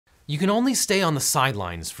You can only stay on the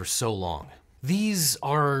sidelines for so long. These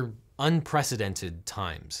are unprecedented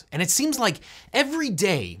times, and it seems like every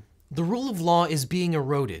day the rule of law is being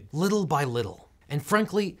eroded little by little. And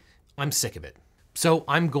frankly, I'm sick of it. So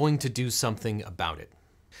I'm going to do something about it.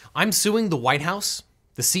 I'm suing the White House,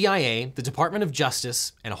 the CIA, the Department of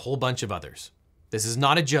Justice, and a whole bunch of others. This is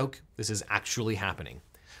not a joke, this is actually happening.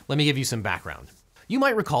 Let me give you some background. You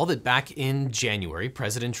might recall that back in January,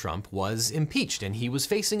 President Trump was impeached and he was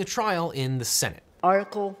facing a trial in the Senate.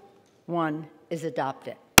 Article 1 is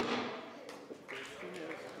adopted.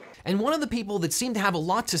 And one of the people that seemed to have a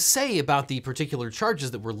lot to say about the particular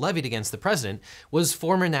charges that were levied against the president was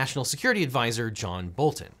former National Security Advisor John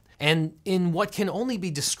Bolton. And in what can only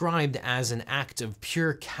be described as an act of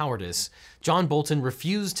pure cowardice, John Bolton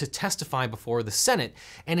refused to testify before the Senate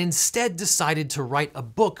and instead decided to write a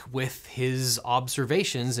book with his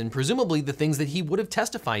observations and presumably the things that he would have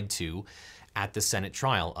testified to at the Senate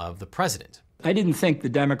trial of the president. I didn't think the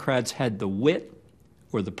Democrats had the wit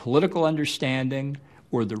or the political understanding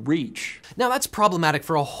or the reach. Now that's problematic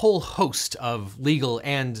for a whole host of legal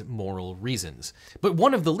and moral reasons. But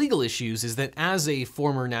one of the legal issues is that as a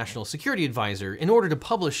former national security advisor, in order to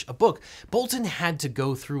publish a book, Bolton had to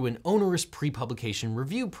go through an onerous pre-publication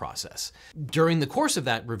review process. During the course of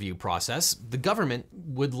that review process, the government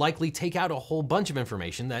would likely take out a whole bunch of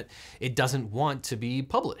information that it doesn't want to be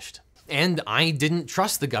published. And I didn't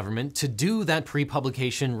trust the government to do that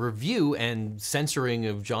pre-publication review and censoring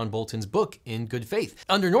of John Bolton's book in good faith.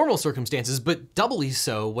 Under normal circumstances, but doubly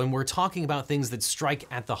so when we're talking about things that strike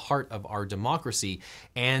at the heart of our democracy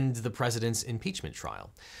and the president's impeachment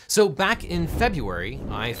trial. So back in February,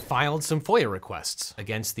 I filed some FOIA requests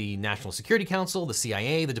against the National Security Council, the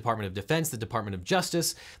CIA, the Department of Defense, the Department of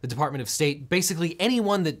Justice, the Department of State, basically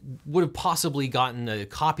anyone that would have possibly gotten a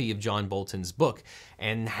copy of John Bolton's book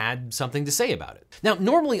and had something to say about it. Now,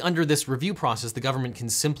 normally under this review process, the government can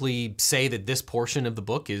simply say that this portion of the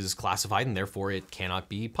book is classified and therefore it cannot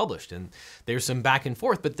be published. And there's some back and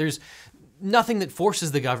forth, but there's nothing that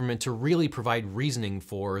forces the government to really provide reasoning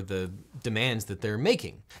for the demands that they're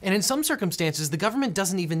making. And in some circumstances, the government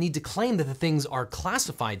doesn't even need to claim that the things are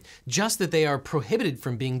classified, just that they are prohibited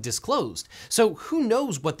from being disclosed. So who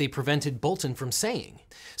knows what they prevented Bolton from saying?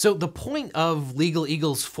 So the point of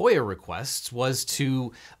LegalEagle's FOIA requests was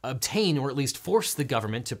to obtain, or at least force the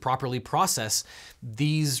government to properly process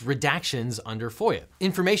these redactions under FOIA.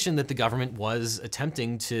 Information that the government was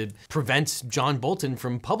attempting to prevent John Bolton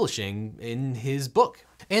from publishing in his book.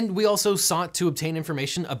 And we also sought to obtain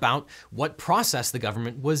information about what process the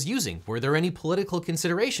government was using. Were there any political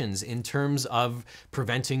considerations in terms of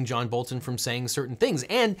preventing John Bolton from saying certain things?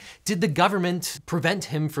 And did the government prevent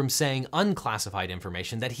him from saying unclassified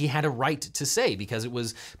information that he had a right to say because it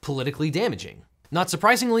was politically damaging? Not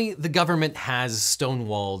surprisingly, the government has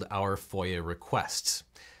stonewalled our FOIA requests.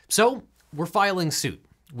 So we're filing suit.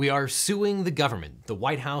 We are suing the government, the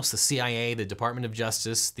White House, the CIA, the Department of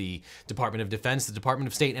Justice, the Department of Defense, the Department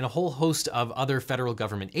of State, and a whole host of other federal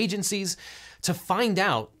government agencies to find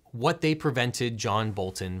out what they prevented John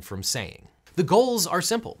Bolton from saying. The goals are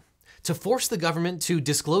simple: to force the government to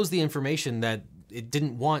disclose the information that it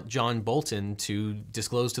didn't want John Bolton to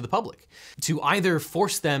disclose to the public, to either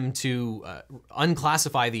force them to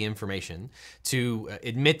unclassify the information, to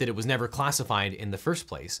admit that it was never classified in the first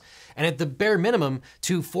place, and at the bare minimum,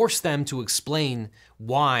 to force them to explain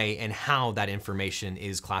why and how that information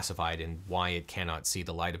is classified and why it cannot see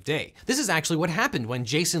the light of day. This is actually what happened when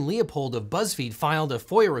Jason Leopold of BuzzFeed filed a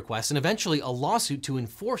FOIA request and eventually a lawsuit to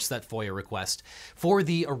enforce that FOIA request for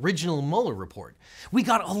the original Mueller report. We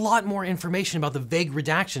got a lot more information about the vague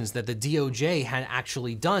redactions that the DOJ had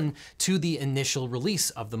actually done to the initial release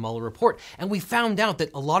of the Mueller report, and we found out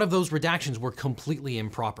that a lot of those redactions were completely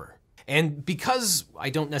improper. And because I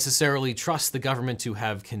don't necessarily trust the government to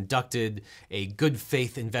have conducted a good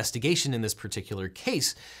faith investigation in this particular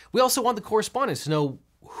case, we also want the correspondents to know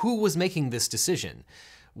who was making this decision,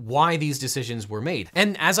 why these decisions were made.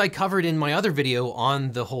 And as I covered in my other video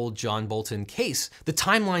on the whole John Bolton case, the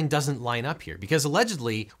timeline doesn't line up here because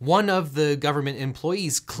allegedly one of the government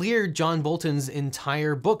employees cleared John Bolton's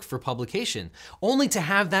entire book for publication, only to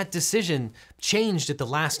have that decision changed at the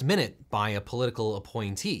last minute by a political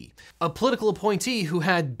appointee. A political appointee who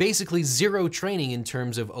had basically zero training in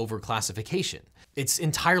terms of overclassification. It's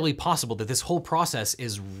entirely possible that this whole process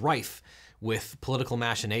is rife with political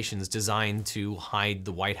machinations designed to hide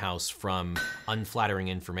the White House from unflattering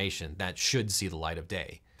information that should see the light of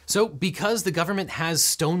day. So because the government has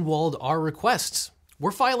stonewalled our requests, we're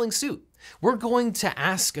filing suit. We're going to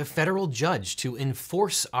ask a federal judge to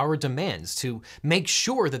enforce our demands, to make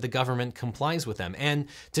sure that the government complies with them, and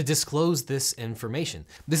to disclose this information.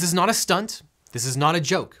 This is not a stunt. This is not a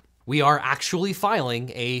joke. We are actually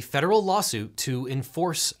filing a federal lawsuit to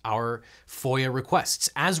enforce our FOIA requests,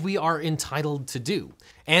 as we are entitled to do.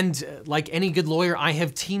 And like any good lawyer, I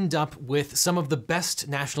have teamed up with some of the best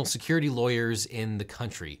national security lawyers in the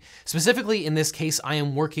country. Specifically, in this case, I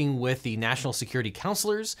am working with the National Security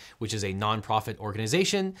Counselors, which is a nonprofit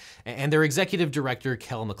organization, and their executive director,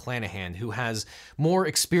 Kel McClanahan, who has more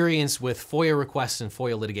experience with FOIA requests and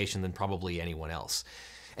FOIA litigation than probably anyone else.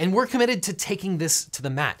 And we're committed to taking this to the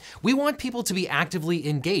mat. We want people to be actively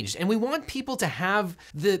engaged, and we want people to have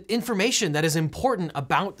the information that is important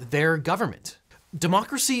about their government.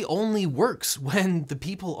 Democracy only works when the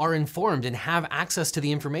people are informed and have access to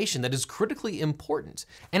the information that is critically important.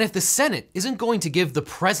 And if the Senate isn't going to give the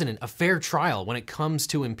president a fair trial when it comes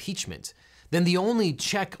to impeachment, then the only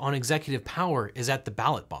check on executive power is at the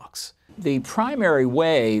ballot box. The primary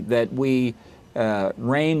way that we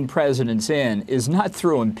rein presidents in is not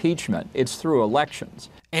through impeachment, it's through elections.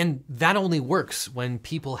 And that only works when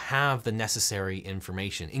people have the necessary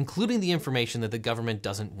information, including the information that the government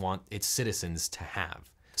doesn't want its citizens to have.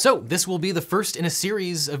 So this will be the first in a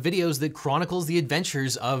series of videos that chronicles the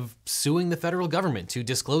adventures of suing the federal government to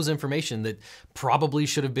disclose information that probably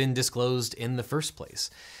should have been disclosed in the first place.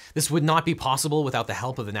 This would not be possible without the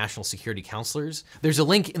help of the National Security Counselors. There's a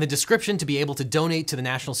link in the description to be able to donate to the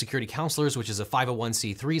National Security Counselors, which is a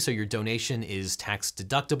 501c3, so your donation is tax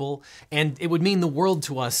deductible. And it would mean the world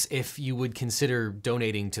to us if you would consider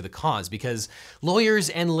donating to the cause, because lawyers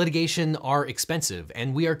and litigation are expensive,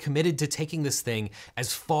 and we are committed to taking this thing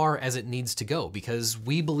as far as it needs to go, because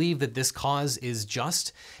we believe that this cause is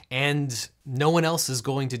just and no one else is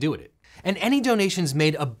going to do it. And any donations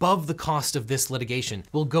made above the cost of this litigation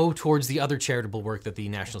will go towards the other charitable work that the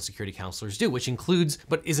National Security Counselors do, which includes,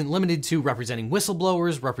 but isn't limited to, representing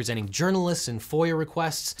whistleblowers, representing journalists in FOIA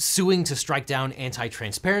requests, suing to strike down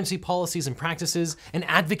anti-transparency policies and practices, and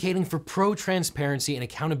advocating for pro-transparency and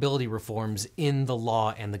accountability reforms in the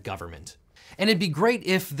law and the government. And it'd be great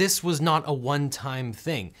if this was not a one-time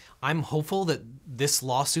thing. I'm hopeful that this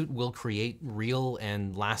lawsuit will create real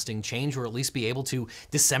and lasting change, or at least be able to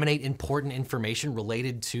disseminate important information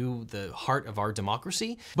related to the heart of our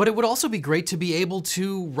democracy. But it would also be great to be able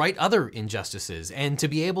to right other injustices and to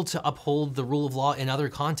be able to uphold the rule of law in other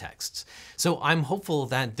contexts. So I'm hopeful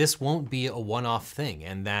that this won't be a one-off thing,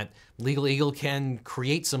 and that LegalEagle can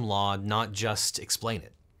create some law, not just explain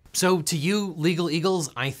it. So to you, Legal Eagles,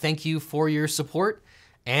 I thank you for your support,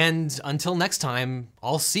 and until next time,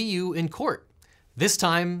 I'll see you in court. This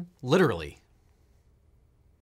time, literally.